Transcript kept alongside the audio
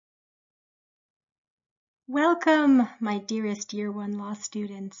Welcome, my dearest Year One law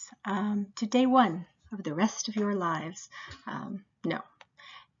students, to day one of the rest of your lives. No,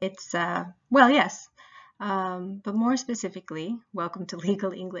 it's, yes, but more specifically, welcome to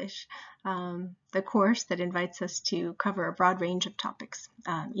Legal English, the course that invites us to cover a broad range of topics,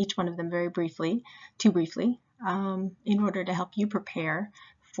 each one of them very briefly, too briefly, in order to help you prepare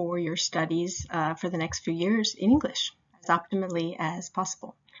for your studies for the next few years in English as optimally as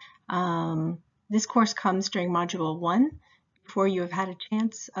possible. This course comes during Module 1 before you have had a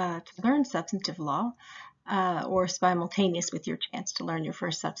chance to learn substantive law or simultaneous with your chance to learn your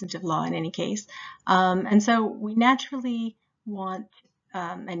first substantive law in any case. And so we naturally want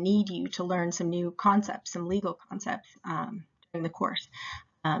and need you to learn some new concepts, some legal concepts during the course.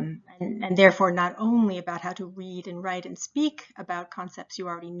 And therefore not only about how to read and write and speak about concepts you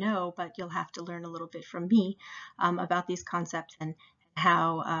already know, but you'll have to learn a little bit from me about these concepts and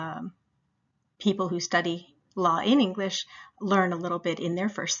how people who study law in English learn a little bit in their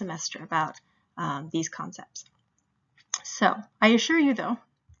first semester about these concepts. So I assure you, though,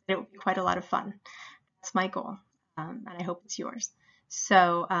 that it will be quite a lot of fun. That's my goal, and I hope it's yours.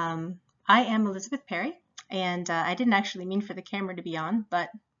 So I am Elizabeth Perry, and I didn't actually mean for the camera to be on, but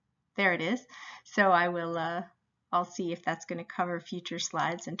there it is. So I will, I'll see if that's going to cover future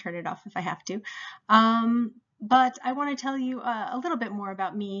slides and turn it off if I have to. But I want to tell you a little bit more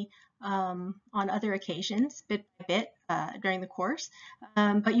about me on other occasions, bit by bit, during the course.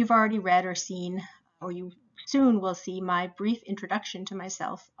 But you've already read or seen, or you soon will see my brief introduction to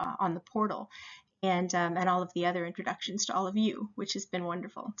myself on the portal. And all of the other introductions to all of you, which has been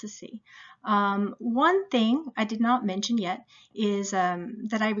wonderful to see. One thing I did not mention yet is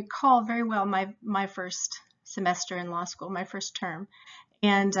that I recall very well my first semester in law school, my first term.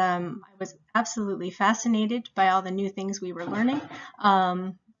 And I was absolutely fascinated by all the new things we were learning,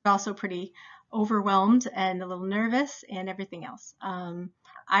 but also pretty overwhelmed and a little nervous and everything else.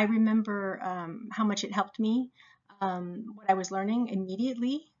 I remember how much it helped me, what I was learning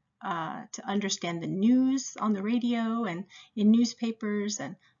immediately, to understand the news on the radio and in newspapers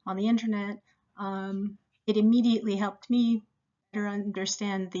and on the internet. It immediately helped me better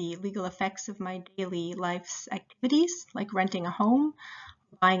understand the legal effects of my daily life's activities, like renting a home,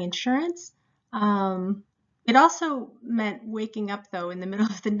 buying insurance. It also meant waking up, though, in the middle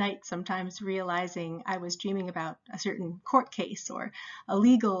of the night, sometimes realizing I was dreaming about a certain court case or a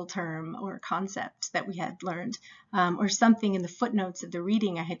legal term or concept that we had learned, or something in the footnotes of the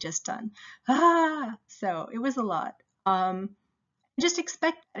reading I had just done. So it was a lot. Just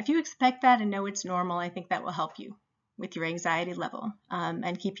if you expect that and know it's normal, I think that will help you with your anxiety level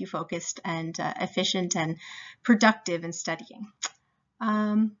and keep you focused and efficient and productive in studying.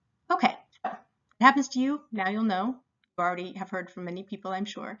 Okay, so it happens to you, now you'll know. You already have heard from many people, I'm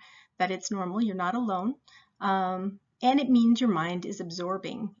sure, that it's normal, you're not alone. And it means your mind is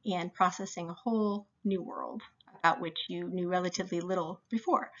absorbing and processing a whole new world about which you knew relatively little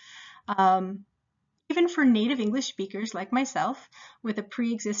before. Even for native English speakers like myself with a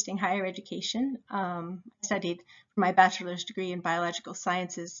pre-existing higher education, I studied for my bachelor's degree in biological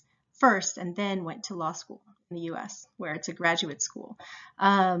sciences first and then went to law school in the US, where it's a graduate school.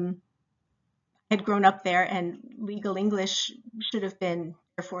 I had grown up there, and legal English should have been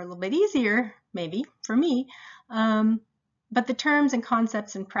therefore a little bit easier, maybe, for me. But the terms and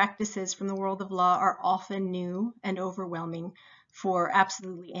concepts and practices from the world of law are often new and overwhelming for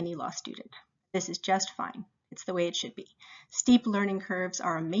absolutely any law student. This is just fine. It's the way it should be. Steep learning curves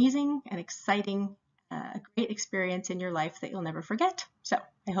are amazing and exciting, a great experience in your life that you'll never forget. So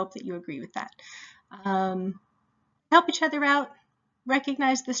I hope that you agree with that. Help each other out.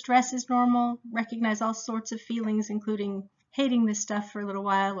 Recognize the stress is normal. Recognize all sorts of feelings, including hating this stuff for a little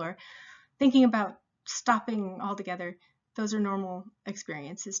while or thinking about stopping altogether. Those are normal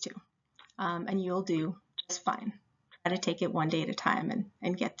experiences too. And you'll do just fine. Try to take it one day at a time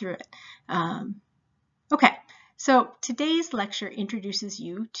and get through it. Okay, so today's lecture introduces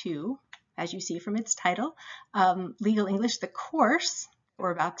you to, as you see from its title, Legal English, the course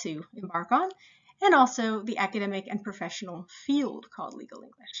we're about to embark on, and also the academic and professional field called Legal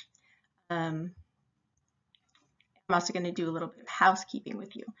English. I'm also going to do a little bit of housekeeping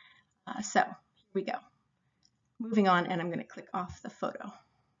with you. So here we go. Moving on, and I'm going to click off the photo,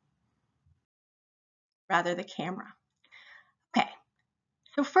 rather the camera. Okay,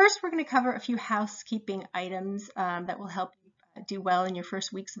 so first we're going to cover a few housekeeping items that will help you do well in your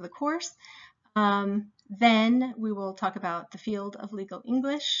first weeks of the course. Then we will talk about the field of legal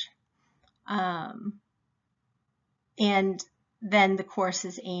English. And then the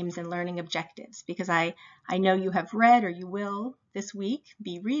course's aims and learning objectives, because I know you have read, or you will this week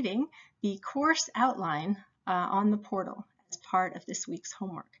be reading, the course outline on the portal as part of this week's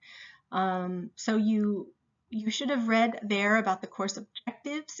homework. So you should have read there about the course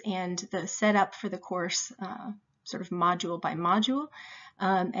objectives and the setup for the course, sort of module by module,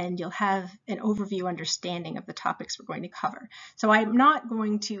 and you'll have an overview understanding of the topics we're going to cover. So I'm not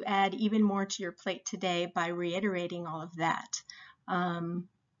going to add even more to your plate today by reiterating all of that.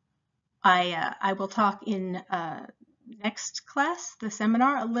 I will talk in next class, the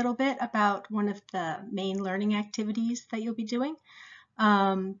seminar, a little bit about one of the main learning activities that you'll be doing,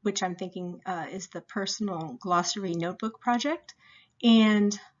 which I'm thinking is the personal glossary notebook project.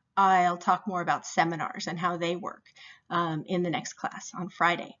 And I'll talk more about seminars and how they work in the next class on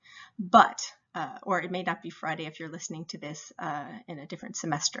Friday. But, or it may not be Friday if you're listening to this in a different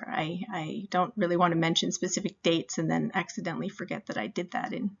semester. I don't really want to mention specific dates and then accidentally forget that I did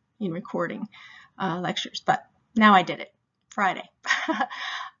that in recording lectures. But now I did it, Friday.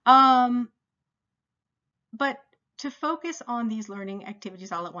 But to focus on these learning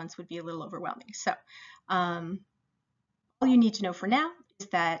activities all at once would be a little overwhelming. So all you need to know for now is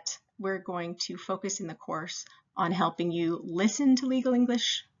that we're going to focus in the course on helping you listen to legal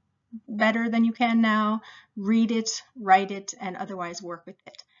English better than you can now, read it, write it, and otherwise work with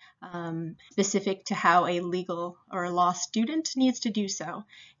it, specific to how a legal or a law student needs to do so,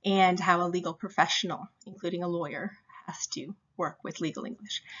 and how a legal professional, including a lawyer, has to work with legal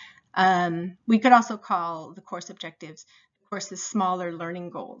English. We could also call the course objectives the course's smaller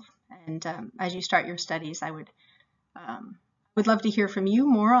learning goals. And as you start your studies, I would love to hear from you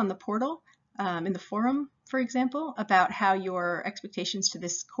more on the portal, in the forum, for example, about how your expectations to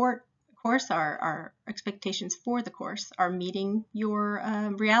this course are expectations for the course are meeting your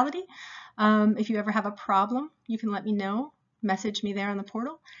reality. If you ever have a problem, you can let me know. Message me there on the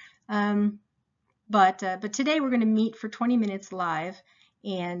portal. But today we're going to meet for 20 minutes live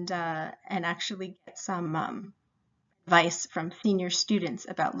and actually get some advice from senior students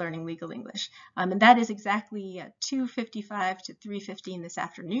about learning legal English. And that is exactly 2:55 to 3:15 this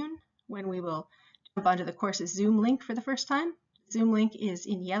afternoon, when we will jump onto the course's Zoom link for the first time. Zoom link is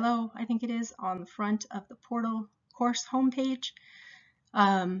in yellow, I think it is, on the front of the portal course homepage.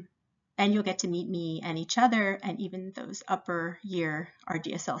 And you'll get to meet me and each other and even those upper year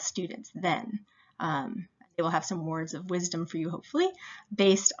RGSL students then. They will have some words of wisdom for you, hopefully,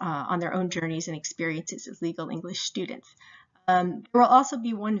 based on their own journeys and experiences as legal English students. There will also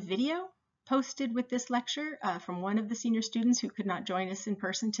be one video posted with this lecture from one of the senior students who could not join us in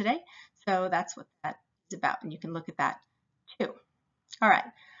person today. So that's what that is about, and you can look at that too. All right,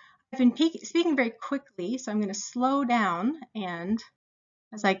 I've been speaking very quickly, so I'm going to slow down and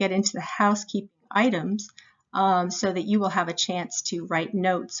as I get into the housekeeping items, so that you will have a chance to write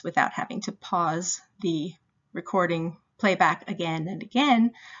notes without having to pause the recording playback again and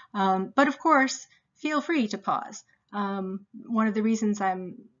again. But of course, feel free to pause. One of the reasons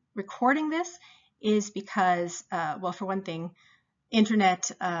I'm recording this is because, well, for one thing,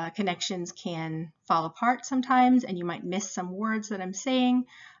 internet connections can fall apart sometimes, and you might miss some words that I'm saying,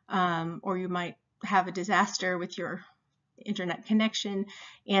 or you might have a disaster with your internet connection,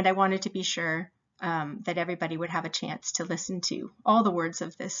 and I wanted to be sure that everybody would have a chance to listen to all the words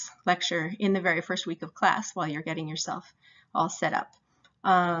of this lecture in the very first week of class while you're getting yourself all set up.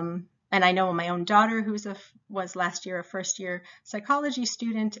 And I know my own daughter, who was last year a first-year psychology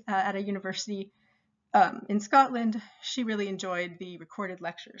student at a university in Scotland, she really enjoyed the recorded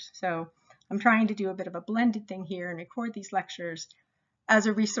lectures. So I'm trying to do a bit of a blended thing here and record these lectures as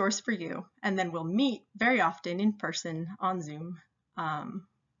a resource for you, and then we'll meet very often in person on Zoom,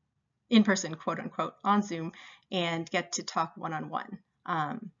 in person, quote unquote, on Zoom, and get to talk one-on-one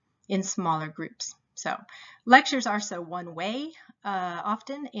in smaller groups. So lectures are so one way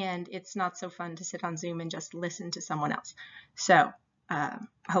often, and it's not so fun to sit on Zoom and just listen to someone else. So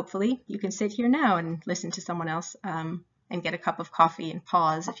hopefully you can sit here now and listen to someone else and get a cup of coffee and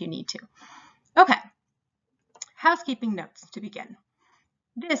pause if you need to. Okay, housekeeping notes to begin.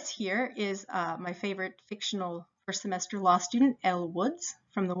 This here is my favorite fictional first semester law student, Elle Woods,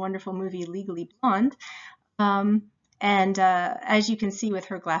 from the wonderful movie Legally Blonde. As you can see with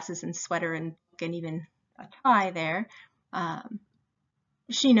her glasses and sweater and even a tie there,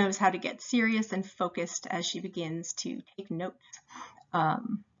 she knows how to get serious and focused as she begins to take notes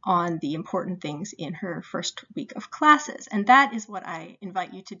on the important things in her first week of classes. And that is what I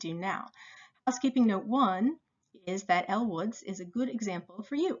invite you to do now. Housekeeping note 1 is that Elle Woods is a good example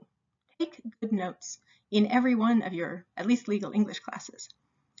for you. Take good notes in every one of your, at least legal English classes.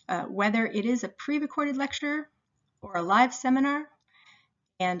 Whether it is a pre-recorded lecture or a live seminar,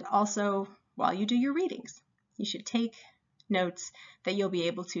 and also while you do your readings. You should take notes that you'll be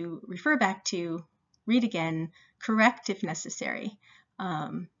able to refer back to, read again, correct if necessary.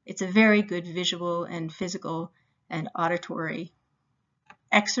 It's a very good visual and physical and auditory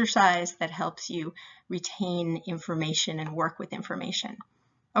exercise that helps you retain information and work with information.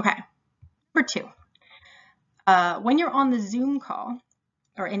 Okay, number 2. When you're on the Zoom call,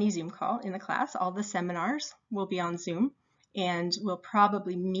 or any Zoom call in the class, all the seminars will be on Zoom, and we'll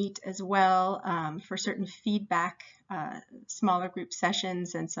probably meet as well for certain feedback, smaller group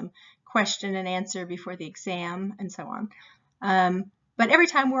sessions, and some question and answer before the exam, and so on. But every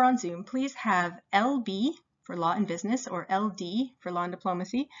time we're on Zoom, please have LB for Law and Business, or LD for Law and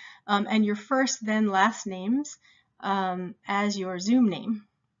Diplomacy, and your first then last names as your Zoom name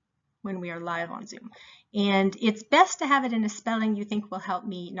when we are live on Zoom. And it's best to have it in a spelling you think will help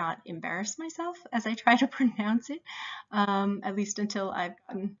me not embarrass myself as I try to pronounce it, at least until I've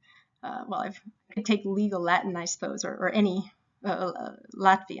gotten, I could take legal Latin, I suppose, or any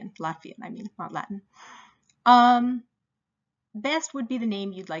Latvian, I mean, not Latin. Best would be the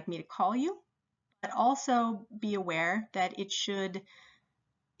name you'd like me to call you, but also be aware that it should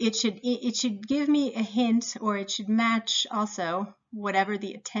give me a hint, or it should match also whatever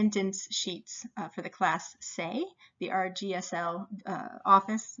the attendance sheets for the class say. The RGSL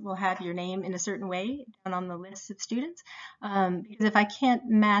office will have your name in a certain way down on the list of students. Because if I can't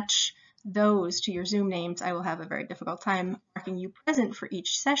match those to your Zoom names, I will have a very difficult time marking you present for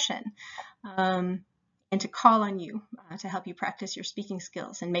each session, and to call on you to help you practice your speaking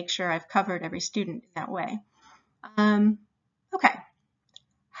skills and make sure I've covered every student in that way. Okay.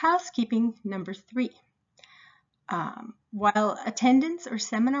 Housekeeping number 3. While attendance or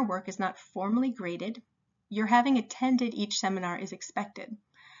seminar work is not formally graded, your having attended each seminar is expected.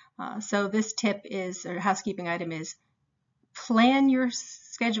 So this tip is, or housekeeping item is, plan your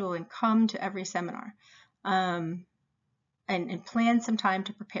schedule and come to every seminar, and plan some time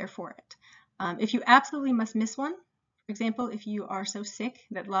to prepare for it. If you absolutely must miss one, for example, if you are so sick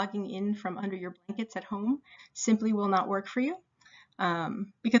that logging in from under your blankets at home simply will not work for you,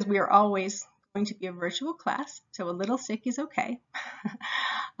 because we are always going to be a virtual class, so a little sick is okay.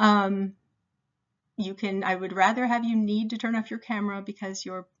 I would rather have you need to turn off your camera because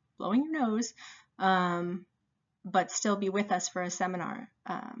you're blowing your nose, but still be with us for a seminar,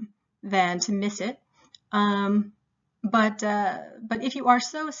 than to miss it. But if you are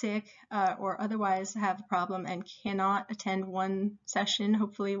so sick or otherwise have a problem and cannot attend one session,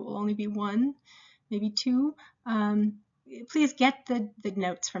 hopefully it will only be 1, maybe 2, please get the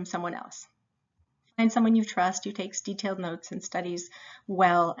notes from someone else. Find someone you trust who takes detailed notes and studies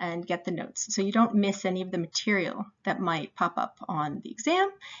well, and get the notes so you don't miss any of the material that might pop up on the exam,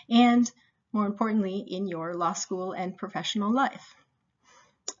 and more importantly, in your law school and professional life.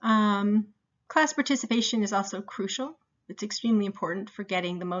 Class participation is also crucial. It's extremely important for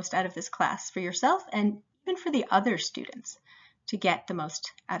getting the most out of this class for yourself, and even for the other students to get the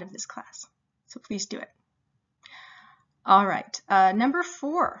most out of this class. So please do it. All right, number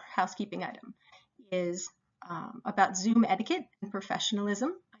 4 housekeeping item is about Zoom etiquette and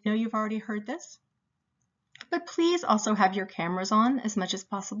professionalism. I know you've already heard this, but please also have your cameras on as much as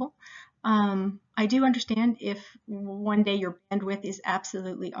possible. I do understand if one day your bandwidth is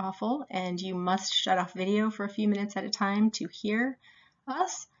absolutely awful and you must shut off video for a few minutes at a time to hear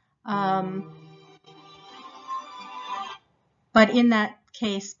us. But in that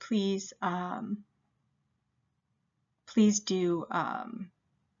case, please do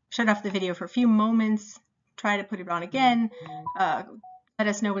shut off the video for a few moments, try to put it on again, let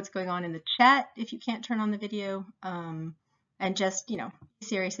us know what's going on in the chat if you can't turn on the video, and just, be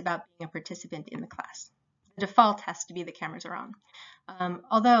serious about being a participant in the class. The default has to be the cameras are on.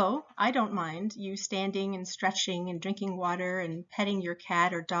 Although I don't mind you standing and stretching and drinking water and petting your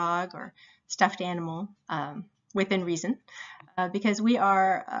cat or dog or stuffed animal within reason, because we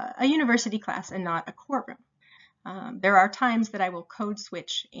are a university class and not a courtroom. There are times that I will code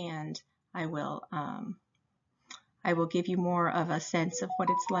switch, and I will give you more of a sense of what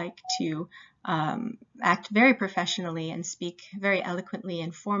it's like to act very professionally and speak very eloquently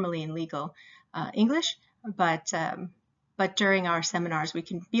and formally in legal English. But during our seminars, we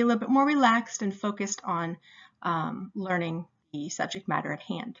can be a little bit more relaxed and focused on learning the subject matter at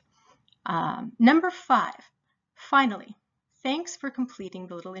hand. Number 5, finally. Thanks for completing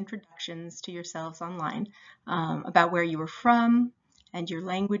the little introductions to yourselves online about where you were from and your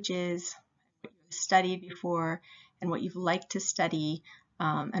languages, what you've studied before, and what you've liked to study,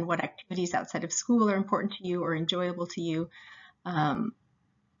 and what activities outside of school are important to you or enjoyable to you.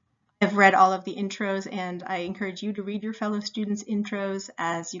 I I've read all of the intros, and I encourage you to read your fellow students' intros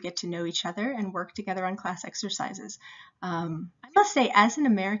as you get to know each other and work together on class exercises. I must say, as an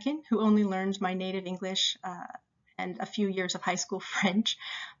American who only learned my native English and a few years of high school French,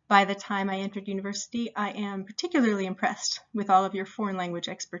 by the time I entered university, I am particularly impressed with all of your foreign language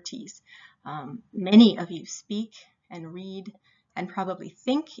expertise. Many of you speak and read and probably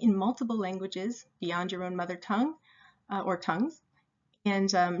think in multiple languages beyond your own mother tongue or tongues.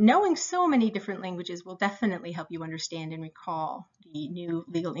 And knowing so many different languages will definitely help you understand and recall the new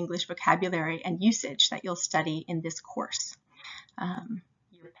legal English vocabulary and usage that you'll study in this course.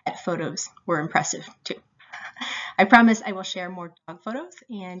 Your pet photos were impressive too. I promise I will share more dog photos,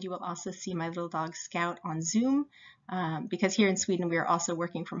 and you will also see my little dog Scout on Zoom, because here in Sweden we are also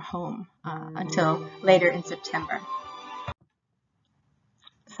working from home until later in September.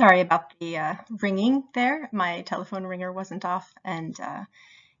 Sorry about the ringing there. My telephone ringer wasn't off, and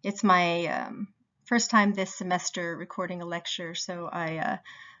it's my first time this semester recording a lecture, so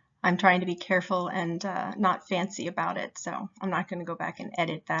I'm trying to be careful and not fancy about it, so I'm not going to go back and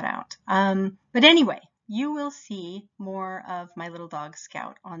edit that out. But anyway, you will see more of my little dog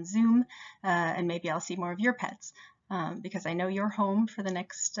Scout on Zoom, and maybe I'll see more of your pets, because I know you're home for the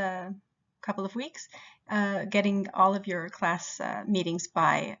next couple of weeks, getting all of your class meetings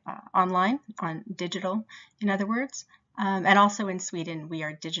by online, on digital, in other words. And also in Sweden, we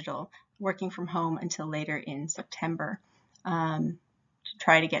are digital, working from home until later in September, to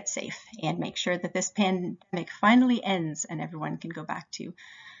try to get safe and make sure that this pandemic finally ends and everyone can go back to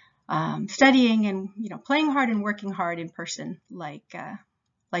studying and playing hard and working hard in person, like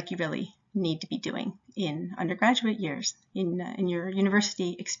you really need to be doing in undergraduate years, in your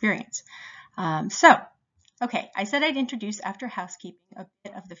university experience. Okay, I said I'd introduce, after housekeeping, a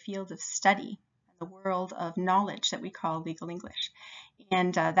bit of the field of study, the world of knowledge that we call legal English.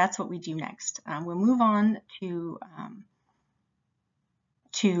 And that's what we do next. We'll move on to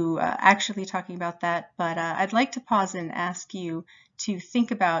actually talking about that, but I'd like to pause and ask you to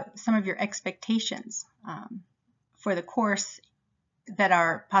think about some of your expectations for the course that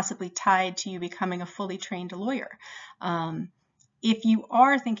are possibly tied to you becoming a fully trained lawyer. If you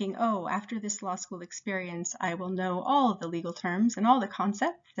are thinking, oh, after this law school experience, I will know all of the legal terms and all the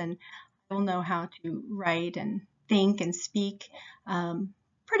concepts, and I will know how to write and think and speak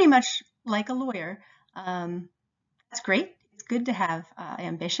pretty much like a lawyer, that's great. It's good to have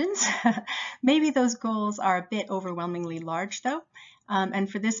ambitions. Maybe those goals are a bit overwhelmingly large, though. And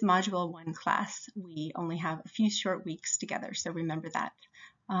for this Module 1 class, we only have a few short weeks together, so remember that.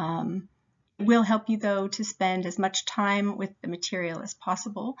 It will help you, though, to spend as much time with the material as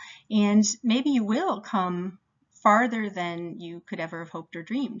possible, and maybe you will come farther than you could ever have hoped or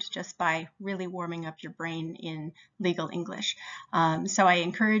dreamed just by really warming up your brain in legal English. So I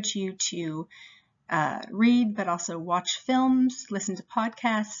encourage you to read, but also watch films, listen to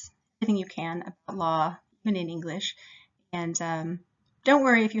podcasts, everything you can about law, even in English. And don't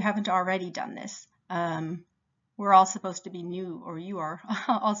worry if you haven't already done this. We're all supposed to be new, or you are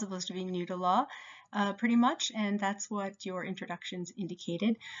all supposed to be new to law, pretty much, and that's what your introductions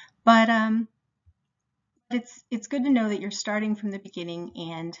indicated. But it's good to know that you're starting from the beginning,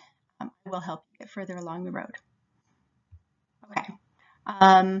 and I will help you get further along the road. Okay.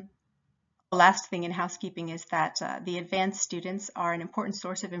 The last thing in housekeeping is that the advanced students are an important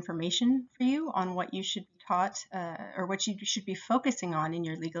source of information for you on what you should be taught or what you should be focusing on in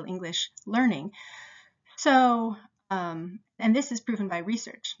your legal English learning. So, and this is proven by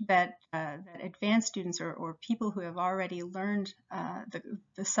research, that advanced students or people who have already learned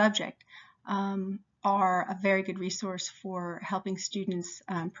the subject are a very good resource for helping students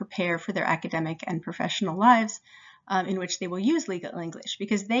prepare for their academic and professional lives, in which they will use legal English,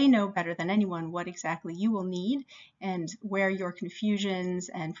 because they know better than anyone what exactly you will need and where your confusions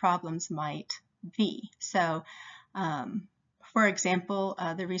and problems might be. So, for example,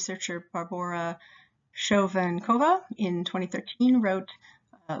 the researcher Barbara Chovankova in 2013 wrote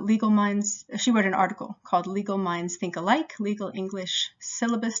she wrote an article called Legal Minds Think Alike, Legal English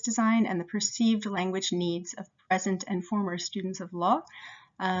Syllabus Design and the Perceived Language Needs of Present and Former Students of Law.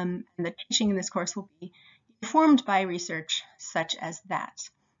 And the teaching in this course will be informed by research such as that.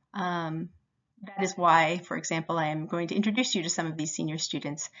 That is why, for example, I am going to introduce you to some of these senior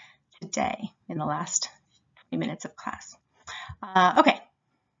students today in the last 20 minutes of class. Okay.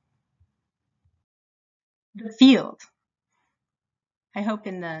 The field. I hope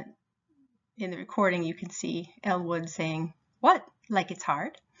in the recording you can see Elwood saying, "What? Like it's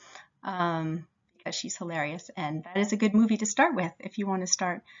hard?" Because she's hilarious, and that is a good movie to start with if you want to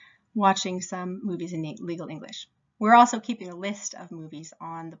start watching some movies in legal English. We're also keeping a list of movies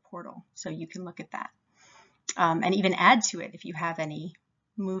on the portal, so you can look at that and even add to it if you have any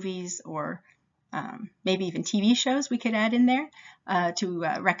movies or maybe even TV shows we could add in there to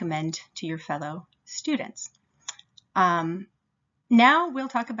recommend to your fellow students. Now we'll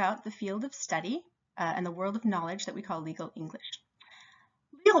talk about the field of study and the world of knowledge that we call legal English.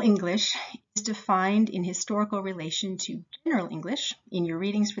 Legal English is defined in historical relation to general English in your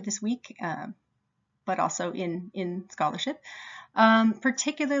readings for this week, but also in scholarship.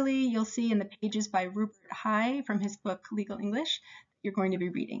 Particularly, you'll see in the pages by Rupert High from his book Legal English you're going to be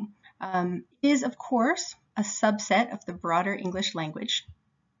reading. It is, of course, a subset of the broader English language,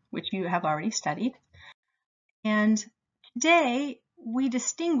 which you have already studied. And today, we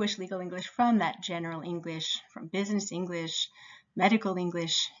distinguish legal English from that general English, from business English, medical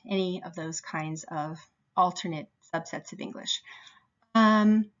English, any of those kinds of alternate subsets of English.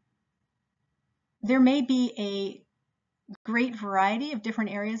 There may be a great variety of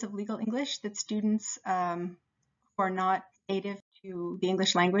different areas of legal English that students who are not native to the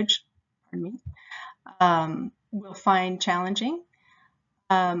English language, will find challenging,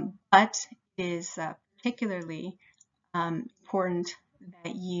 but it is particularly important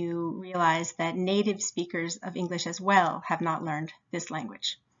that you realize that native speakers of English as well have not learned this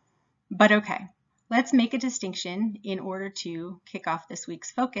language. But okay, let's make a distinction in order to kick off this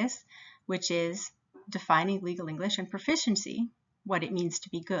week's focus, which is defining legal English and proficiency, what it means to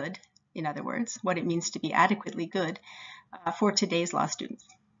be good, in other words, what it means to be adequately good for today's law students,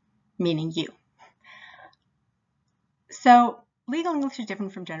 meaning you. So legal English is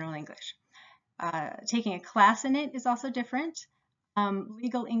different from general English. Taking a class in it is also different.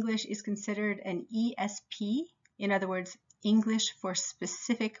 Legal English is considered an ESP, in other words, English for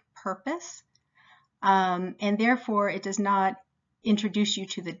specific purpose, and therefore it does not introduce you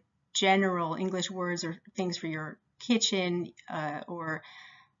to the general English words or things for your kitchen or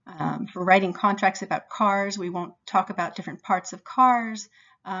for writing contracts about cars. We won't talk about different parts of cars.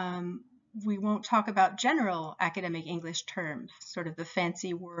 We won't talk about general academic English terms, sort of the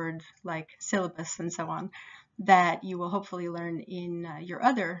fancy words like syllabus and so on, that you will hopefully learn in your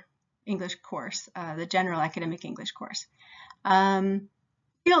other English course, the general academic English course.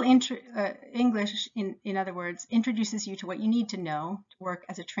 Real English, in other words, introduces you to what you need to know to work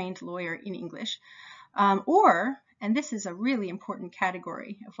as a trained lawyer in English. And this is a really important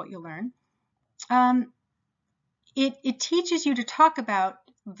category of what you'll learn, it teaches you to talk about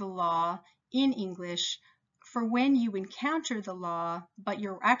the law in English for when you encounter the law, but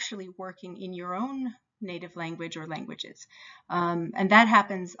you're actually working in your own native language or languages. And that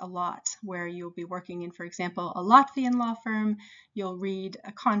happens a lot, where you'll be working in, for example, a Latvian law firm. You'll read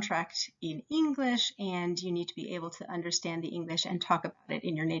a contract in English, and you need to be able to understand the English and talk about it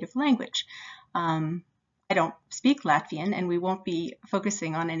in your native language. I don't speak Latvian, and we won't be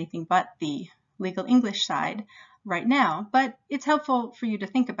focusing on anything but the legal English side right now, but it's helpful for you to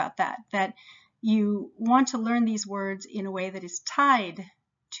think about that you want to learn these words in a way that is tied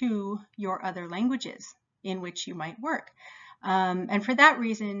to your other languages in which you might work. And for that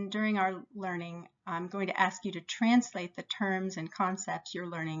reason, during our learning, I'm going to ask you to translate the terms and concepts you're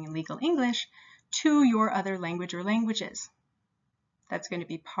learning in legal English to your other language or languages. That's going to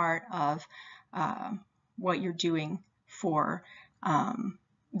be part of what you're doing for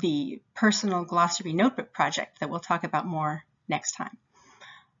the personal glossary notebook project that we'll talk about more next time.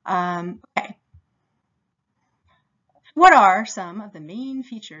 Okay. What are some of the main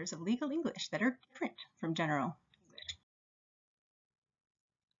features of legal English that are different from general English?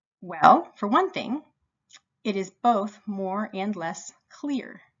 Well, for one thing, it is both more and less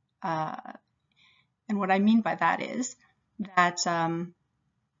clear. And what I mean by that is that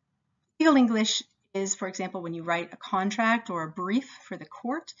legal English is, for example, when you write a contract or a brief for the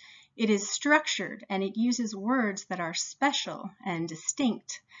court, it is structured and it uses words that are special and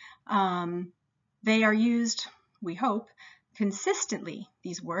distinct. They are used, we hope, consistently,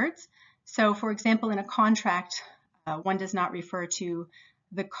 these words. So, for example, in a contract, one does not refer to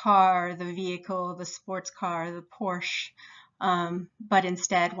the car, the vehicle, the sports car, the Porsche, but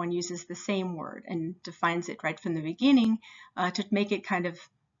instead one uses the same word and defines it right from the beginning to make it kind of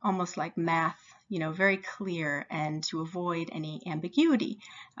almost like math, very clear, and to avoid any ambiguity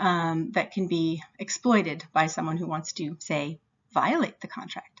that can be exploited by someone who wants to, say, violate the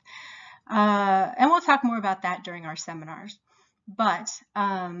contract. And we'll talk more about that during our seminars. But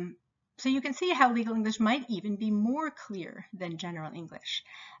so you can see how legal English might even be more clear than general English.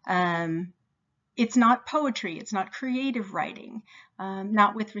 It's not poetry, it's not creative writing,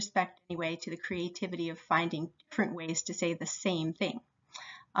 not with respect anyway to the creativity of finding different ways to say the same thing.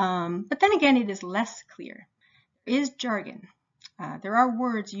 But then again, it is less clear. There is jargon. There are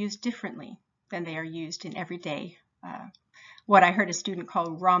words used differently than they are used in everyday, what I heard a student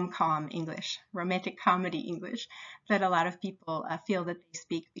call rom-com English, romantic comedy English, that a lot of people feel that they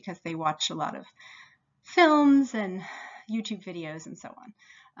speak because they watch a lot of films and YouTube videos and so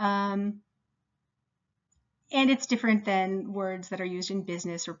on. And it's different than words that are used in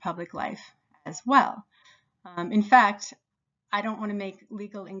business or public life as well. In fact, I don't want to make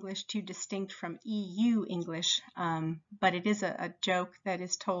legal English too distinct from EU English, but it is a joke that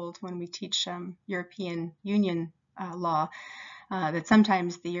is told when we teach European Union law, that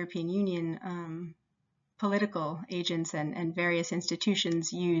sometimes the European Union political agents and various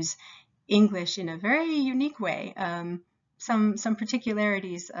institutions use English in a very unique way. Some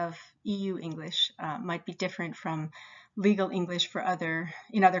particularities of EU English might be different from legal English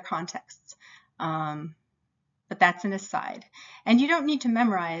in other contexts. But that's an aside. And you don't need to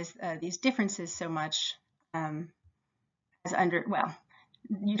memorize these differences so much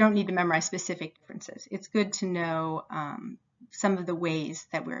you don't need to memorize specific differences. It's good to know some of the ways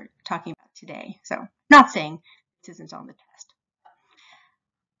that we're talking about today. So, not saying this isn't on the test.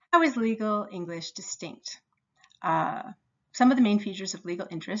 How is legal English distinct? Some of the main features of legal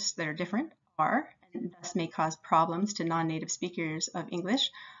interests that are different are, and thus may cause problems to non-native speakers of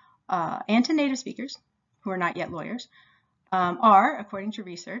English and to native speakers who are not yet lawyers, are, according to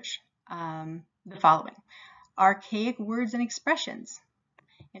research, the following. Archaic words and expressions.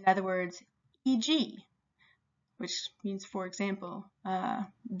 In other words, e.g., which means, for example,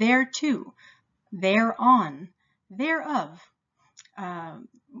 thereto, thereon, thereof,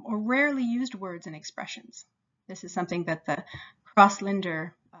 or rarely used words and expressions. This is something that the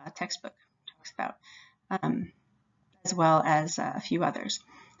Cross-Linder textbook talks about, as well as a few others.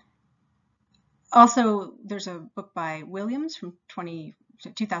 Also, there's a book by Williams from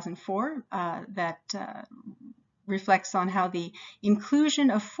 2004 that reflects on how the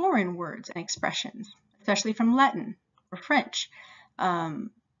inclusion of foreign words and expressions, especially from Latin or French,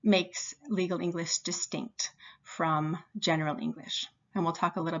 makes legal English distinct from general English. And we'll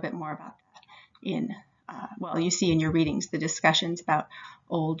talk a little bit more about that in, you see in your readings the discussions about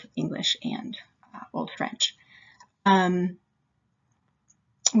Old English and Old French.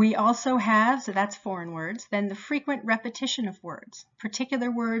 We also have, so that's foreign words, then the frequent repetition of words,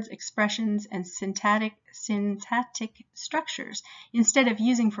 particular words, expressions, and syntactic structures, instead of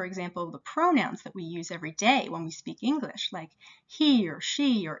using, for example, the pronouns that we use every day when we speak English, like he or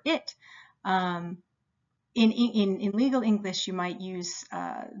she or it. In legal English, you might use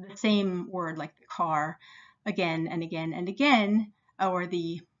the same word, like the car, again and again and again, or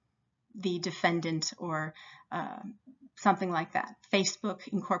the defendant, or something like that. Facebook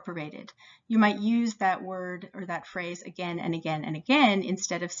Incorporated. You might use that word or that phrase again and again and again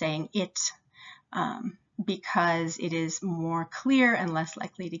instead of saying it, because it is more clear and less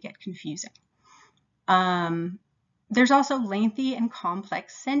likely to get confusing. There's also lengthy and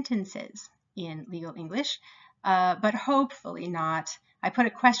complex sentences in legal English, but hopefully not. I put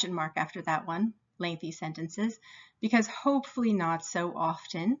a question mark after that one, lengthy sentences, because hopefully not so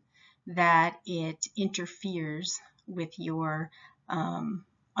often that it interferes with your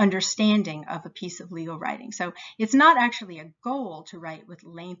understanding of a piece of legal writing. So it's not actually a goal to write with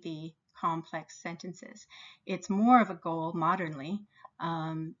lengthy, complex sentences. It's more of a goal modernly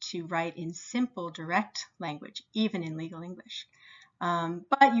to write in simple, direct language, even in legal English.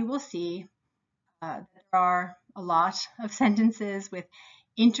 But you will see there are a lot of sentences with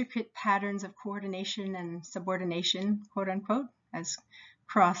intricate patterns of coordination and subordination, quote unquote, as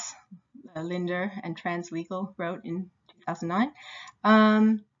Cross-Linder and Translegal wrote in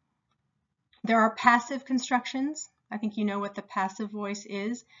 2009. There are passive constructions. I think you know what the passive voice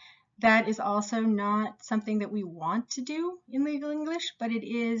is. That is also not something that we want to do in legal English, but it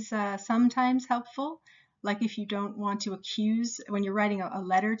is sometimes helpful. Like if you don't want to accuse, when you're writing a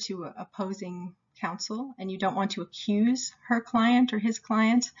letter to an opposing counsel and you don't want to accuse her client or his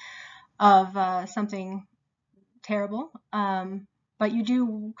client of something terrible, but you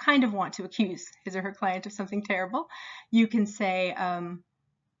do kind of want to accuse his or her client of something terrible, you can say,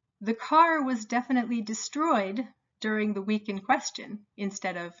 the car was definitely destroyed during the week in question,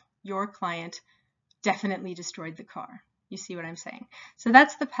 instead of your client definitely destroyed the car. You see what I'm saying? So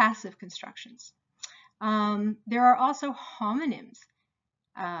that's the passive constructions. There are also homonyms,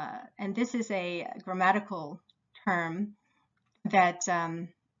 and this is a grammatical term that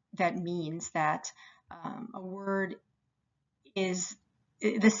means that a word is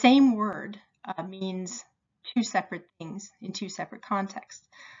the same word means two separate things in two separate contexts,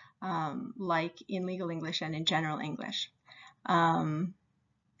 like in legal English and in general English.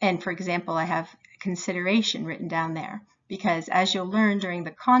 And for example, I have consideration written down there because, as you'll learn during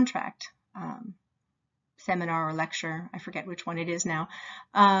the contract seminar or lecture, I forget which one it is now,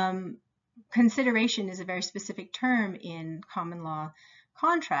 consideration is a very specific term in common law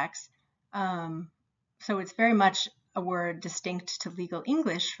contracts. So it's very much a word distinct to legal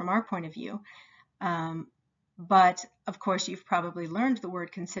English from our point of view. But of course, you've probably learned the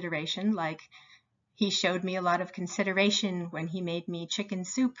word consideration, like he showed me a lot of consideration when he made me chicken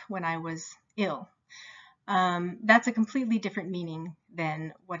soup when I was ill. That's a completely different meaning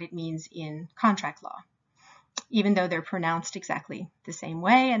than what it means in contract law, even though they're pronounced exactly the same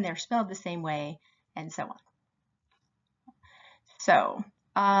way and they're spelled the same way and so on. So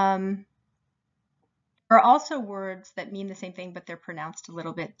there are also words that mean the same thing, but they're pronounced a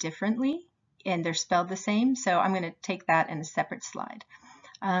little bit differently and they're spelled the same. So I'm going to take that in a separate slide.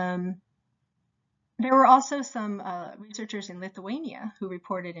 There were also some researchers in Lithuania who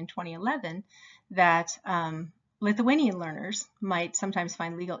reported in 2011 that Lithuanian learners might sometimes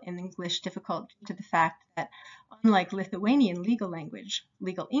find legal English difficult due to the fact that, unlike Lithuanian legal language,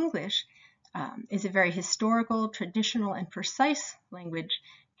 legal English is a very historical, traditional, and precise language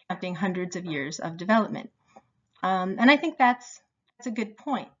counting hundreds of years of development. And I think that's a good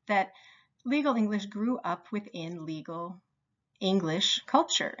point, that legal English grew up within legal English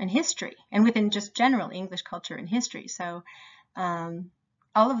culture and history, and within just general English culture and history. So all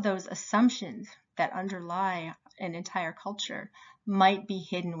of those assumptions that underlie an entire culture might be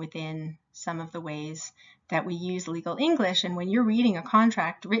hidden within some of the ways that we use legal English. And when you're reading a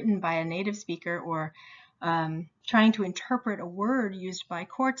contract written by a native speaker or trying to interpret a word used by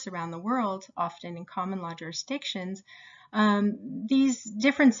courts around the world, often in common law jurisdictions, these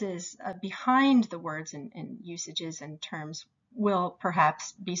differences behind the words and usages and terms will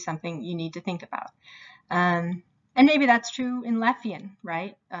perhaps be something you need to think about. And maybe that's true in Latvian,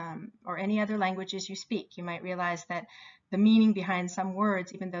 right? Or any other languages you speak. You might realize that the meaning behind some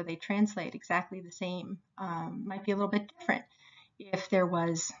words, even though they translate exactly the same, might be a little bit different. If there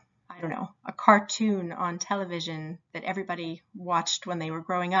was, I don't know, a cartoon on television that everybody watched when they were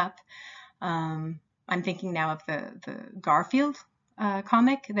growing up. I'm thinking now of the Garfield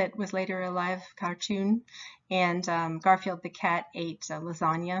comic that was later a live cartoon, and Garfield the cat ate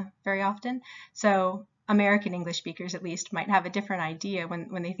lasagna very often. So American English speakers, at least, might have a different idea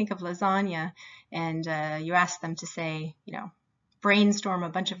when they think of lasagna, and you ask them to say, you know, brainstorm a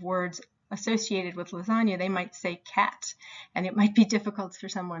bunch of words associated with lasagna. They might say cat, and it might be difficult for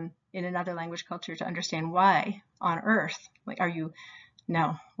someone in another language culture to understand why on earth. Like,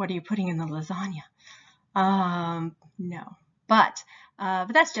 what are you putting in the lasagna? No. But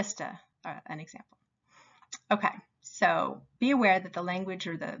that's just an example. Okay, so be aware that the language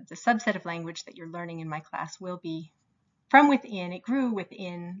or the subset of language that you're learning in my class will be from within. It grew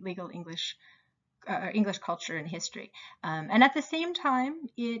within legal English, English culture and history. And at the same time,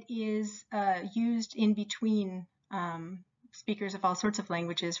 it is used in between speakers of all sorts of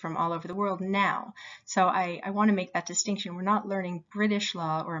languages from all over the world now. So I want to make that distinction. We're not learning British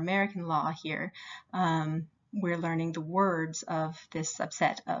law or American law here. We're learning the words of this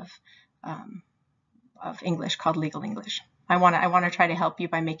subset of English called legal English. I want to try to help you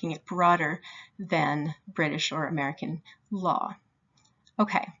by making it broader than British or American law.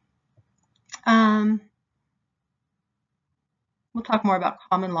 Okay. We'll talk more about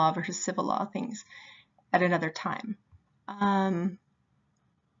common law versus civil law things at another time. I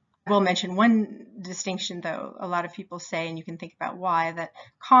will mention one distinction, though. A lot of people say, and you can think about why, that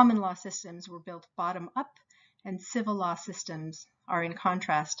common law systems were built bottom up and civil law systems are, in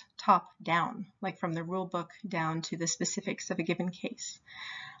contrast, top down, like from the rule book down to the specifics of a given case.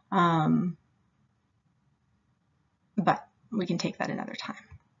 But we can take that another time.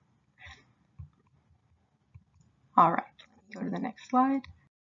 All right, go to the next slide.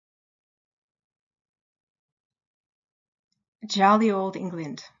 Jolly old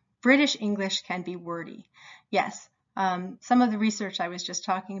England. British English can be wordy. Yes, some of the research I was just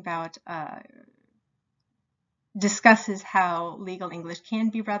talking about discusses how legal English can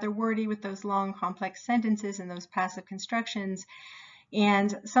be rather wordy with those long, complex sentences and those passive constructions.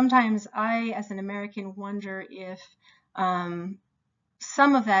 And sometimes I, as an American, wonder if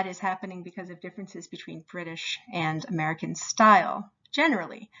some of that is happening because of differences between British and American style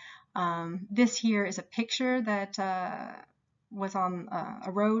generally. This here is a picture that was on a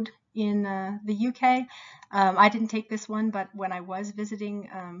road in the UK. I didn't take this one, but when I was visiting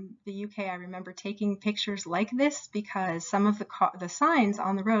the UK, I remember taking pictures like this because some of the signs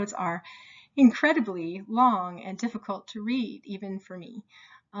on the roads are incredibly long and difficult to read, even for me.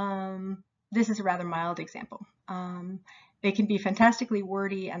 This is a rather mild example. They can be fantastically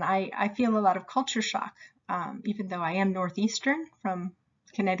wordy, and I feel a lot of culture shock, even though I am Northeastern from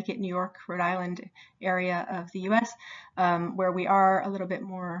Connecticut, New York, Rhode Island area of the US, where we are a little bit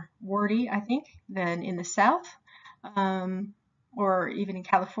more wordy, I think, than in the South, or even in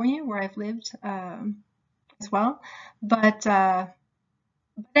California, where I've lived as well. But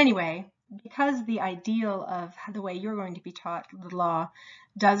anyway, because the ideal of the way you're going to be taught the law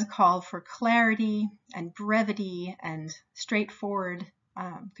does call for clarity and brevity and straightforward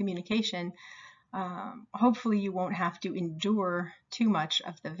communication, hopefully you won't have to endure too much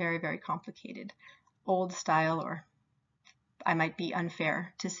of the very, very complicated old style, or I might be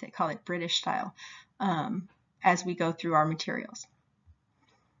unfair to say, call it British style, as we go through our materials.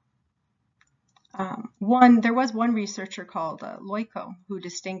 There was one researcher called Loiko who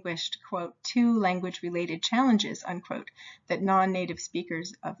distinguished, quote, 2 language-related challenges, unquote, that non-native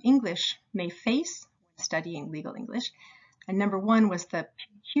speakers of English may face when studying legal English. And number 1 was the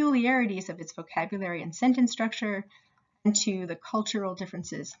peculiarities of its vocabulary and sentence structure, and 2, the cultural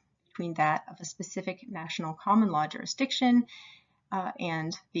differences between that of a specific national common law jurisdiction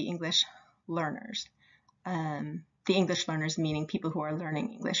and the English learners. The English learners meaning people who are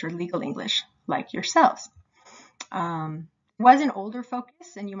learning English or legal English like yourselves. Was an older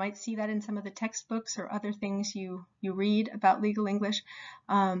focus, and you might see that in some of the textbooks or other things you read about legal English.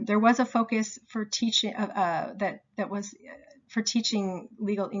 There was a focus for teaching that was for teaching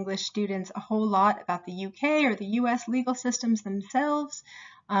legal English students a whole lot about the UK or the US legal systems themselves.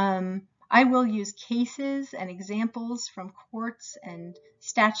 I will use cases and examples from courts and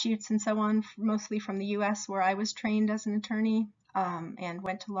statutes and so on, mostly from the US, where I was trained as an attorney and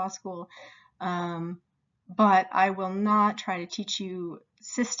went to law school. But I will not try to teach you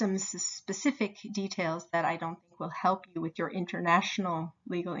systems-specific details that I don't think will help you with your international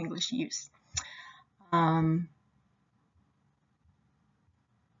legal English use.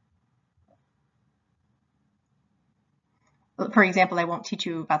 For example, I won't teach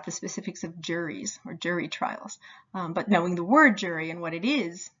you about the specifics of juries or jury trials, but knowing the word jury and what it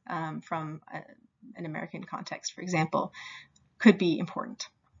is from an American context, for example, could be important.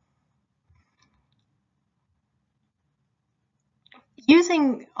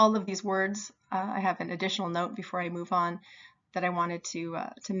 Using all of these words, I have an additional note before I move on that I wanted to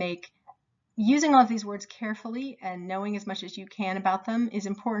make. Using all of these words carefully and knowing as much as you can about them is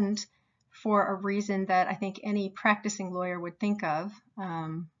important for a reason that I think any practicing lawyer would think of.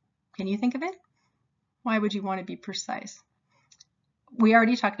 Can you think of it? Why would you want to be precise? We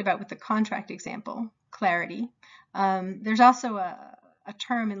already talked about with the contract example, clarity. There's also a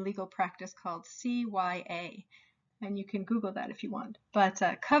term in legal practice called CYA, and you can Google that if you want. But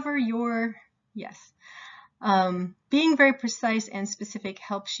cover your, yes. Being very precise and specific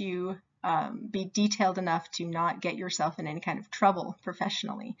helps you be detailed enough to not get yourself in any kind of trouble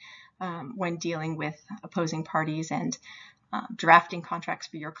professionally when dealing with opposing parties and drafting contracts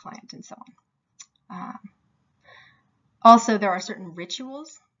for your client and so on. Also, there are certain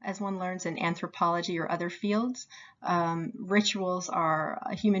rituals, as one learns in anthropology or other fields. Rituals are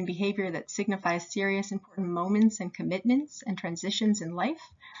a human behavior that signifies serious, important moments and commitments and transitions in life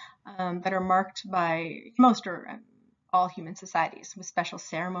that are marked by most or all human societies with special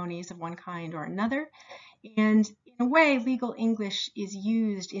ceremonies of one kind or another. And in a way, legal English is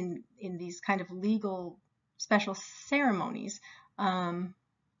used in these kind of legal special ceremonies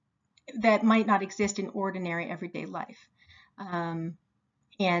that might not exist in ordinary everyday life.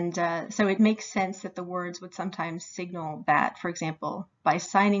 So it makes sense that the words would sometimes signal that, for example, by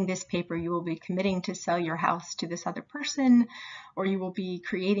signing this paper, you will be committing to sell your house to this other person, or you will be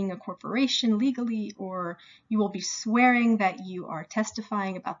creating a corporation legally, or you will be swearing that you are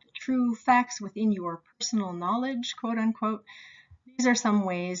testifying about the true facts within your personal knowledge, quote unquote. These are some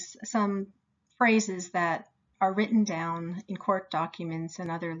ways, some phrases that are written down in court documents and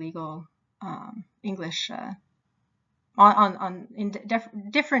other legal English in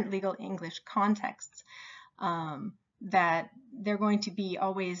different legal English contexts, that they're going to be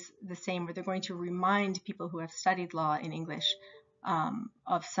always the same, or they're going to remind people who have studied law in English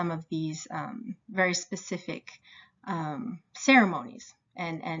of some of these very specific ceremonies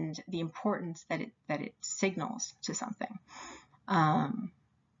and the importance that it signals to something.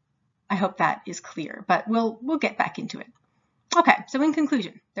 I hope that is clear, but we'll get back into it. Okay, so in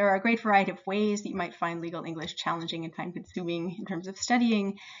conclusion, there are a great variety of ways that you might find legal English challenging and time-consuming in terms of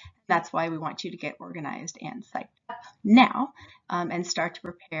studying. That's why we want you to get organized and psyched up now and start to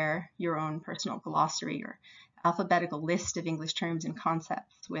prepare your own personal glossary or alphabetical list of English terms and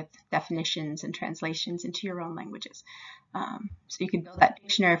concepts with definitions and translations into your own languages. So you can build that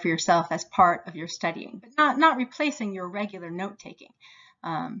dictionary for yourself as part of your studying, but not replacing your regular note-taking,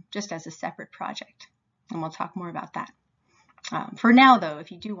 just as a separate project. And we'll talk more about that. For now, though,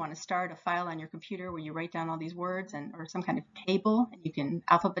 if you do want to start a file on your computer where you write down all these words or some kind of table, and you can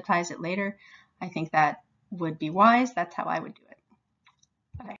alphabetize it later, I think that would be wise. That's how I would do it.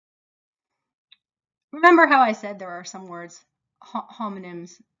 Okay. Remember how I said there are some words,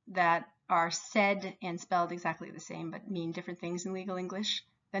 homonyms, that are said and spelled exactly the same but mean different things in legal English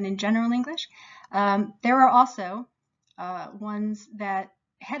than in general English? There are also ones that,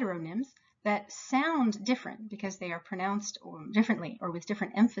 heteronyms, that sound different because they are pronounced differently or with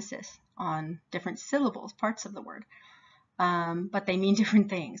different emphasis on different syllables, parts of the word, but they mean different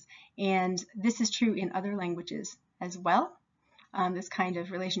things. And this is true in other languages as well. This kind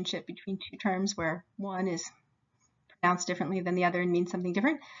of relationship between two terms where one is pronounced differently than the other and means something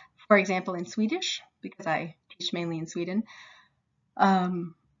different. For example, in Swedish, because I teach mainly in Sweden,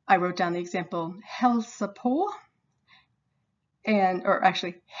 I wrote down the example hälsa på, or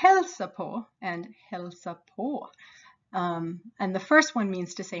actually hälsa på and hälsa på. And the first one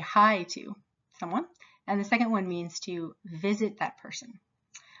means to say hi to someone, and the second one means to visit that person.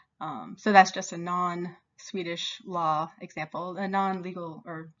 So that's just a non-Swedish law example, a non-legal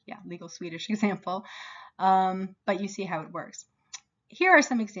legal Swedish example, but you see how it works. Here are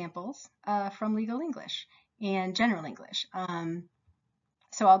some examples from legal English and general English.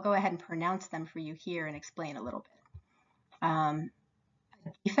 So I'll go ahead and pronounce them for you here and explain a little bit. A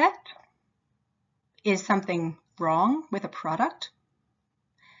defect is something wrong with a product.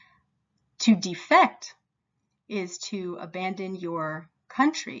 To defect is to abandon your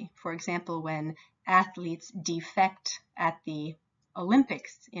country. For example, when athletes defect at the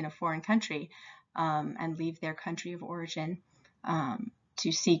Olympics in a foreign country and leave their country of origin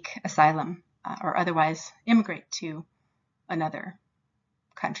to seek asylum or otherwise immigrate to another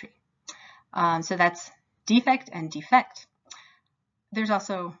country. So that's defect and defect. There's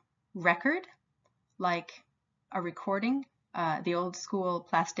also record, like a recording, the old school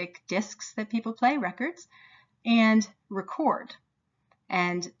plastic discs that people play, records, and record.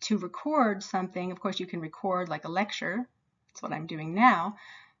 And to record something, of course, you can record like a lecture. That's what I'm doing now.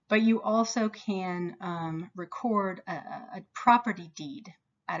 But you also can record a property deed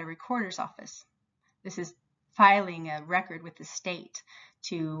at a recorder's office. This is filing a record with the state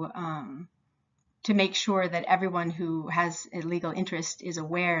to make sure that everyone who has a legal interest is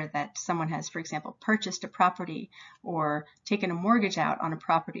aware that someone has, for example, purchased a property or taken a mortgage out on a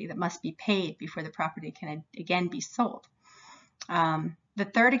property that must be paid before the property can again be sold. The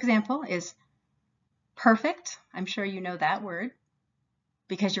third example is perfect. I'm sure you know that word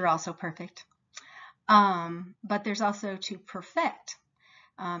because you're also perfect. But there's also to perfect.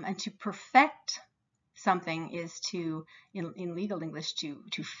 And to perfect something is to, in legal English,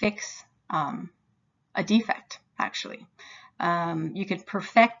 to fix a defect, actually. You could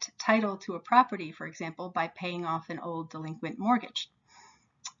perfect title to a property, for example, by paying off an old delinquent mortgage.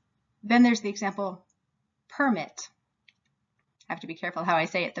 Then there's the example permit. I have to be careful how I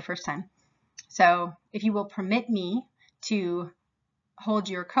say it the first time. So if you will permit me to hold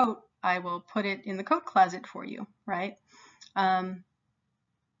your coat, I will put it in the coat closet for you, right?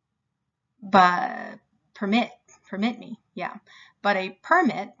 But permit me, yeah. But a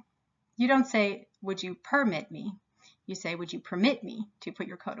permit, you don't say, would you permit me? You say, would you permit me to put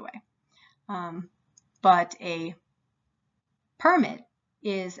your coat away? But a permit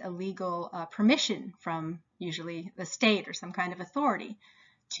is a legal permission from usually the state or some kind of authority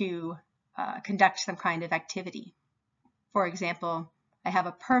to conduct some kind of activity. For example, I have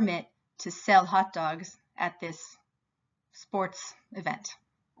a permit to sell hot dogs at this sports event.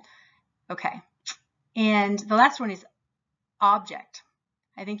 Okay, and the last one is object.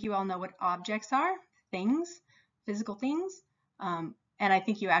 I think you all know what objects are, things, physical things, and I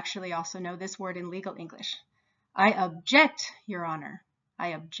think you actually also know this word in legal English. I object, Your Honor. I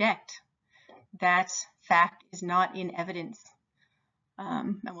object. That fact is not in evidence.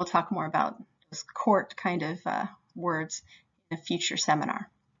 And we'll talk more about those court kind of words in a future seminar.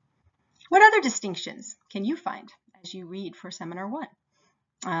 What other distinctions can you find as you read for Seminar 1?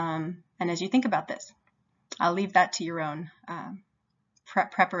 And as you think about this, I'll leave that to your own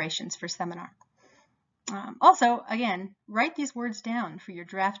preparations for seminar. Also, again, write these words down for your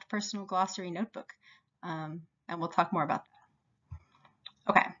draft personal glossary notebook, and we'll talk more about that.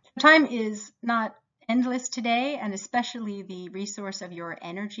 Okay, time is not endless today, and especially the resource of your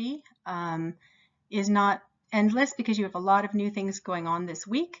energy is not endless because you have a lot of new things going on this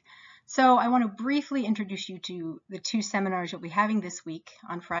week. So I want to briefly introduce you to the two seminars you'll be having this week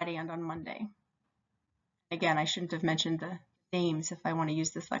on Friday and on Monday. Again, I shouldn't have mentioned the names if I want to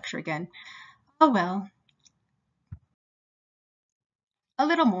use this lecture again. Oh well. A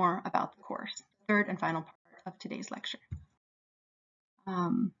little more about the course, the third and final part of today's lecture.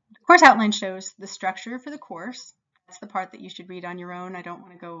 The course outline shows the structure for the course. That's the part that you should read on your own. I don't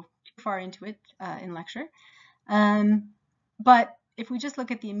want to go too far into it in lecture. But if we just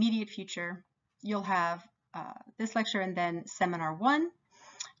look at the immediate future, you'll have this lecture and then Seminar 1,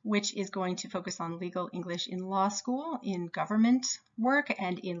 which is going to focus on legal English in law school, in government work,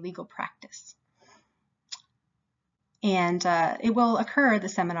 and in legal practice. And it will occur, the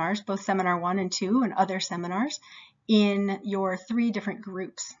seminars, both Seminar 1 and 2 and other seminars, in your 3 different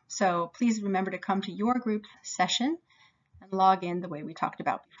groups. So please remember to come to your group session and log in the way we talked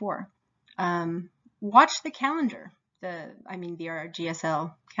about before. Watch the calendar, the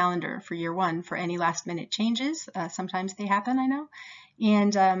RGSL calendar for year 1 for any last minute changes. Sometimes they happen, I know.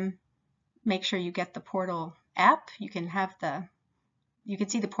 And make sure you get the portal app. You can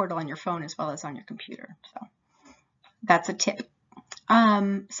see the portal on your phone as well as on your computer. So that's a tip.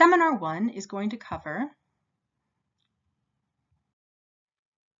 Seminar 1 is going to cover,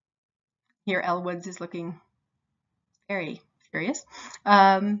 here Elle Woods is looking very furious,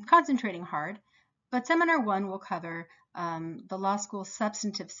 concentrating hard, but Seminar 1 will cover the law school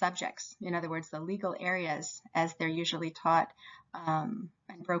substantive subjects, in other words, the legal areas as they're usually taught and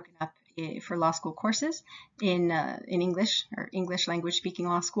broken up for law school courses in English or English language speaking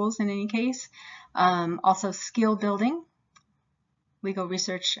law schools in any case. Also skill building, legal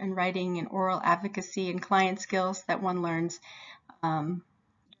research and writing and oral advocacy and client skills that one learns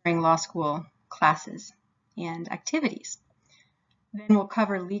during law school classes and activities. Then we'll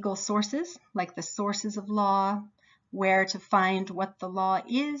cover legal sources, like the sources of law, where to find what the law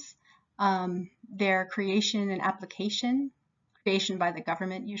is, their creation and application, creation by the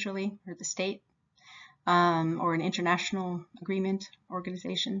government usually, or the state, or an international agreement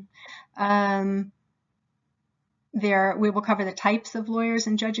organization. We will cover the types of lawyers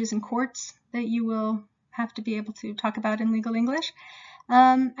and judges and courts that you will have to be able to talk about in legal English.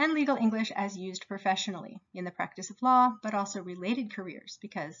 And legal English as used professionally in the practice of law, but also related careers,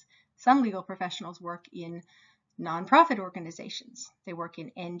 because some legal professionals work in nonprofit organizations. They work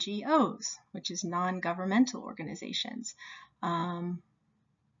in NGOs, which is non-governmental organizations. The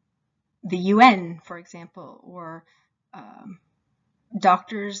UN, for example, or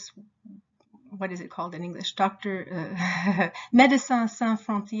doctors, what is it called in English? Médecins Sans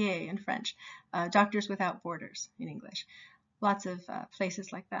Frontières in French, Doctors Without Borders in English. Lots of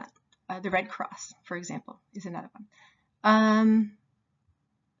places like that. The Red Cross, for example, is another one.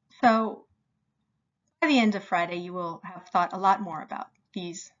 So by the end of Friday, you will have thought a lot more about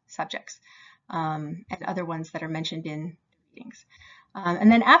these subjects and other ones that are mentioned in the readings.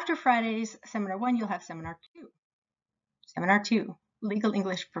 And then after Friday's Seminar 1, you'll have Seminar 2. Seminar 2, Legal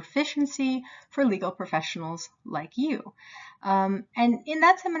English Proficiency for Legal Professionals like you. And in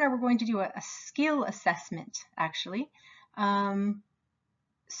that seminar, we're going to do a skill assessment, actually.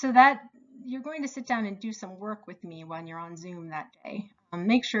 So that you're going to sit down and do some work with me when you're on Zoom that day.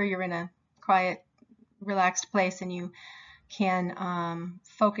 Make sure you're in a quiet, relaxed place and you can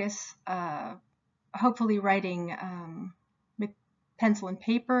focus, hopefully writing with pencil and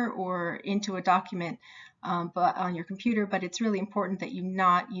paper or into a document but on your computer, but it's really important that you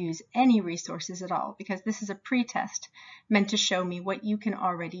not use any resources at all, because this is a pre-test meant to show me what you can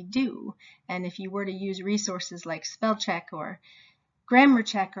already do. And if you were to use resources like spell check or grammar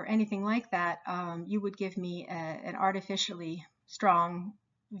check or anything like that, you would give me an artificially strong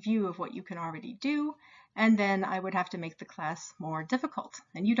view of what you can already do, and then I would have to make the class more difficult,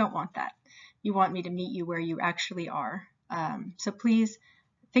 and you don't want that. You want me to meet you where you actually are. So please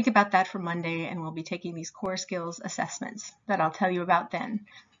think about that for Monday, and we'll be taking these core skills assessments that I'll tell you about then,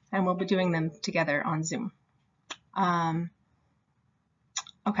 and we'll be doing them together on Zoom. Okay.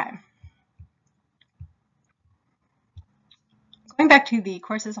 Going back to the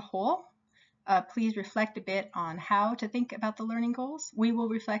course as a whole, please reflect a bit on how to think about the learning goals. We will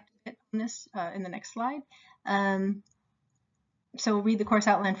reflect a bit on this in the next slide. So we'll read the course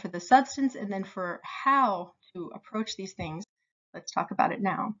outline for the substance, and then for how to approach these things, let's talk about it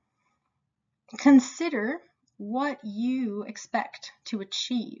now. Consider what you expect to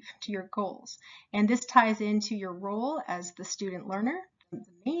achieve to your goals. And this ties into your role as the student learner, the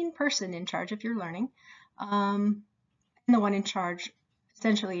main person in charge of your learning, and the one in charge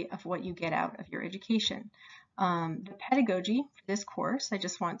essentially of what you get out of your education. The pedagogy for this course, I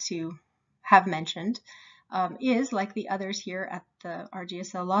just want to have mentioned, is, like the others here at the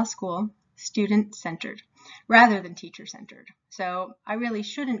RGSL Law School, student-centered rather than teacher-centered. So I really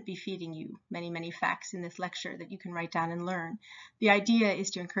shouldn't be feeding you many facts in this lecture that you can write down and learn. The idea is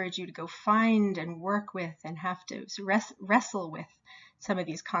to encourage you to go find and work with and have to wrestle with some of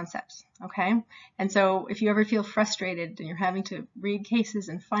these concepts, okay? And so if you ever feel frustrated and you're having to read cases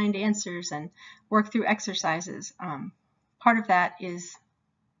and find answers and work through exercises, part of that is,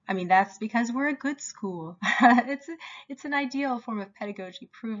 that's because we're a good school. It's an ideal form of pedagogy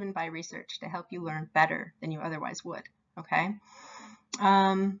proven by research to help you learn better than you otherwise would, okay?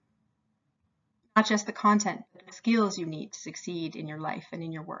 Not just the content, but the skills you need to succeed in your life and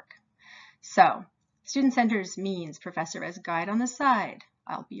in your work. So, student-centered means professor as guide on the side.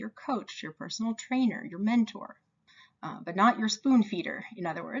 I'll be your coach, your personal trainer, your mentor, but not your spoon feeder, in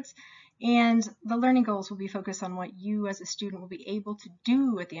other words. And the learning goals will be focused on what you as a student will be able to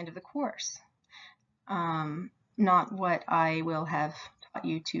do at the end of the course, not what I will have taught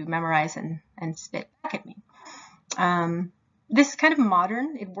you to memorize and spit back at me. This is kind of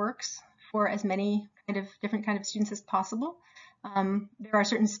modern. It works for as many different kind of students as possible. There are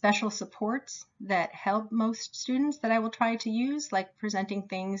certain special supports that help most students that I will try to use, like presenting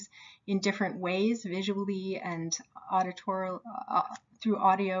things in different ways, visually and auditorial, through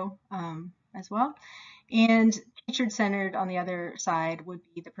audio as well. And teacher-centered on the other side would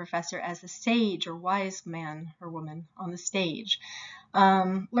be the professor as the sage or wise man or woman on the stage.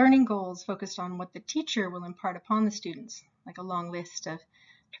 Learning goals focused on what the teacher will impart upon the students, like a long list of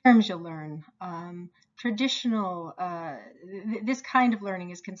terms you'll learn. Traditional, this kind of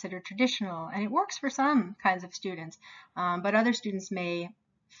learning is considered traditional, and it works for some kinds of students, but other students may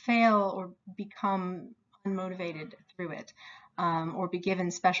fail or become unmotivated through it, or be given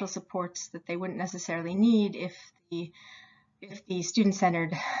special supports that they wouldn't necessarily need if the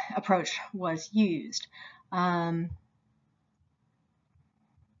student-centered approach was used.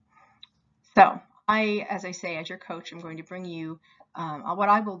 So as I say, as your coach, I'm going to bring you, what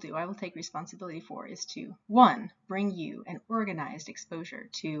I will take responsibility for is to, 1, bring you an organized exposure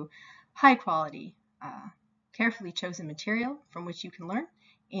to high quality, carefully chosen material from which you can learn.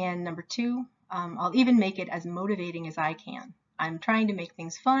 And number 2, I'll even make it as motivating as I can. I'm trying to make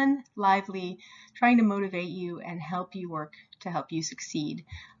things fun, lively, trying to motivate you and help you work to help you succeed.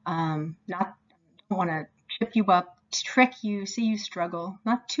 Don't want to trip you up, trick you, see you struggle,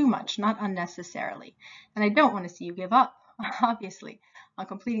 not too much, not unnecessarily. And I don't want to see you give up, obviously, on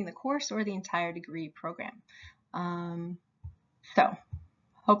completing the course or the entire degree program. So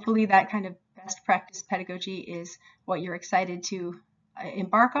hopefully that kind of best practice pedagogy is what you're excited to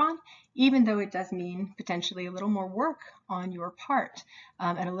embark on, even though it does mean potentially a little more work on your part,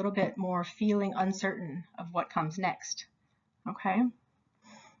 and a little bit more feeling uncertain of what comes next. Okay?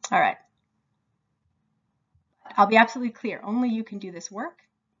 All right. I'll be absolutely clear. Only you can do this work.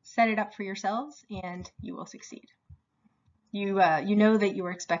 Set it up for yourselves, and you will succeed. You know that you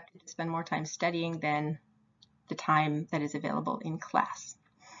are expected to spend more time studying than the time that is available in class.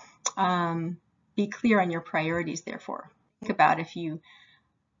 Be clear on your priorities, therefore. Think about if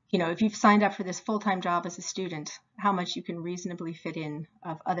you've signed up for this full-time job as a student, how much you can reasonably fit in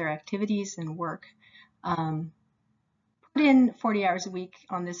of other activities and work. Put in 40 hours a week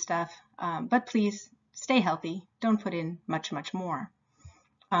on this stuff, but please stay healthy. Don't put in much more.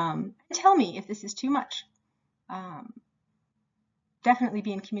 Tell me if this is too much. Definitely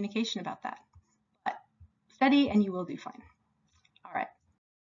be in communication about that. But study and you will do fine. All right.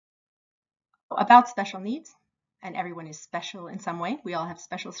 About special needs, and everyone is special in some way. We all have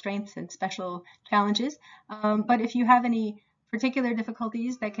special strengths and special challenges. But if you have any particular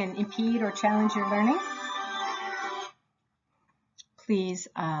difficulties that can impede or challenge your learning, please,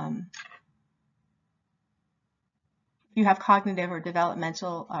 if you have cognitive or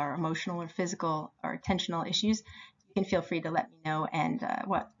developmental or emotional or physical or attentional issues, you can feel free to let me know and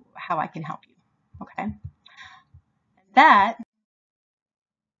how I can help you. Okay.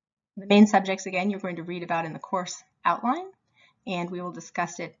 The main subjects, again, you're going to read about in the course outline, and we will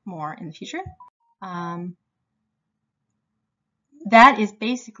discuss it more in the future. That is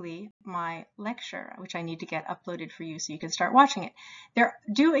basically my lecture, which I need to get uploaded for you so you can start watching it. There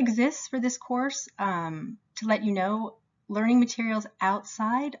do exist for this course, to let you know, learning materials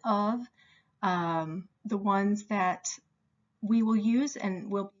outside of the ones that we will use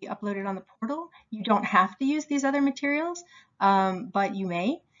and will be uploaded on the portal. You don't have to use these other materials, but you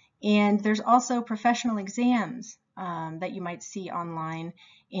may. And there's also professional exams that you might see online,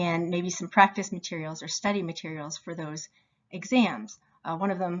 and maybe some practice materials or study materials for those exams.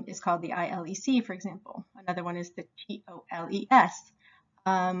 One of them is called the ILEC, for example. Another one is the TOLES.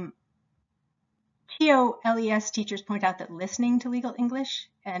 TOLES teachers point out that listening to legal English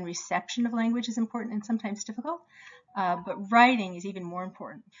and reception of language is important and sometimes difficult, but writing is even more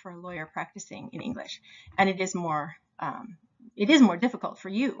important for a lawyer practicing in English, and it is more difficult for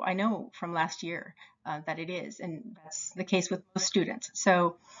you. I know from last year that it is, and that's the case with most students.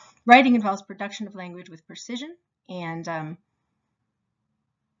 So writing involves production of language with precision, and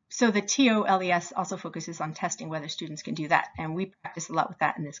so the TOLES also focuses on testing whether students can do that, and we practice a lot with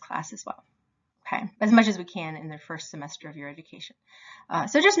that in this class as well. Okay, as much as we can in their first semester of your education.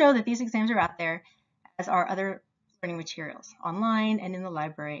 So just know that these exams are out there, as are other learning materials online and in the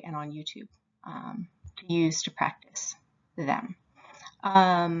library and on YouTube to use to practice them.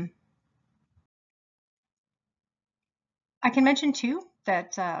 I can mention too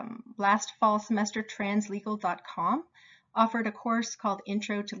that last fall semester translegal.com offered a course called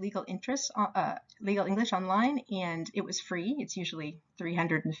Intro to Legal English online, and it was free. It's usually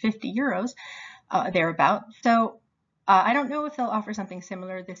 350 euros, thereabout. So I don't know if they'll offer something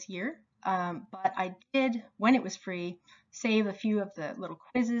similar this year, but I did, when it was free, save a few of the little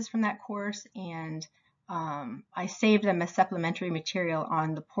quizzes from that course, and I saved them as supplementary material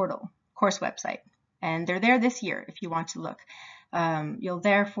on the portal course website. And they're there this year if you want to look. You'll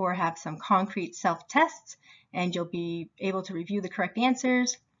therefore have some concrete self-tests, and you'll be able to review the correct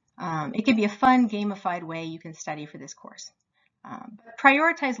answers. It can be a fun, gamified way you can study for this course. But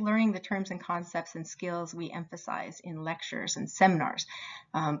prioritize learning the terms and concepts and skills we emphasize in lectures and seminars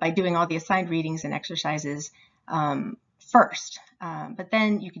by doing all the assigned readings and exercises first, but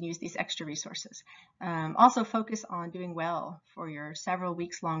then you can use these extra resources. Also focus on doing well for your several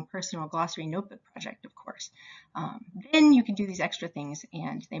weeks long personal glossary notebook project, of course. Then you can do these extra things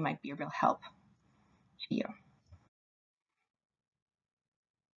and they might be a real help to you.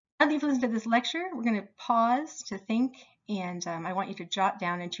 Now that you've listened to this lecture, we're going to pause to think, and I want you to jot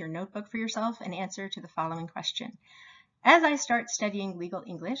down into your notebook for yourself an answer to the following question. As I start studying legal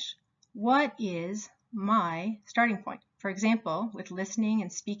English, what is my starting point? For example, with listening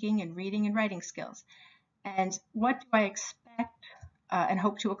and speaking and reading and writing skills. And what do I expect and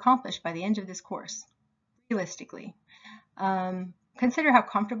hope to accomplish by the end of this course, realistically? Consider how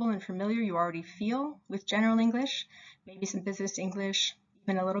comfortable and familiar you already feel with general English, maybe some business English,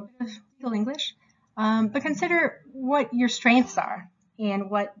 even a little bit of legal English. But consider what your strengths are and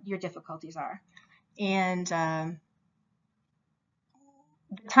what your difficulties are. And the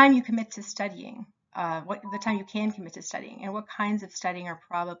time you commit to studying, the time you can commit to studying, and what kinds of studying are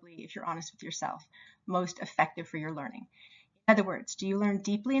probably, if you're honest with yourself, most effective for your learning. In other words, do you learn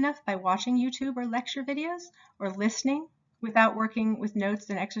deeply enough by watching YouTube or lecture videos, or listening without working with notes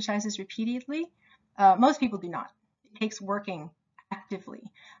and exercises repeatedly? Most people do not. It takes working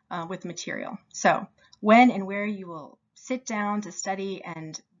actively with material. So when and where you will sit down to study,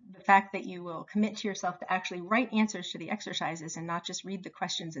 and the fact that you will commit to yourself to actually write answers to the exercises and not just read the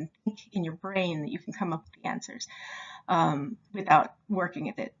questions and think in your brain that you can come up with the answers without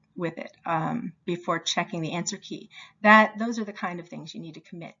working with it before checking the answer key. Those are the kind of things you need to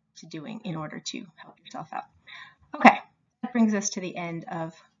commit to doing in order to help yourself out. Okay, that brings us to the end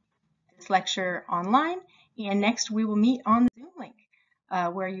of this lecture online, and next we will meet on the Zoom link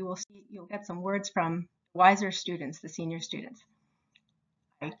where you'll get some words from wiser students, the senior students.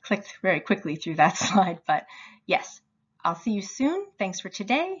 I clicked very quickly through that slide, but yes, I'll see you soon. Thanks for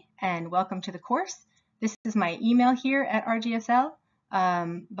today and welcome to the course. This is my email here at RGSL,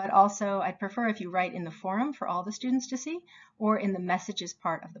 but also I'd prefer if you write in the forum for all the students to see, or in the messages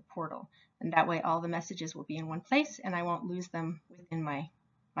part of the portal. And that way all the messages will be in one place and I won't lose them within my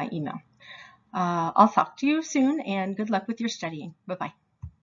email. I'll talk to you soon and good luck with your studying. Bye-bye.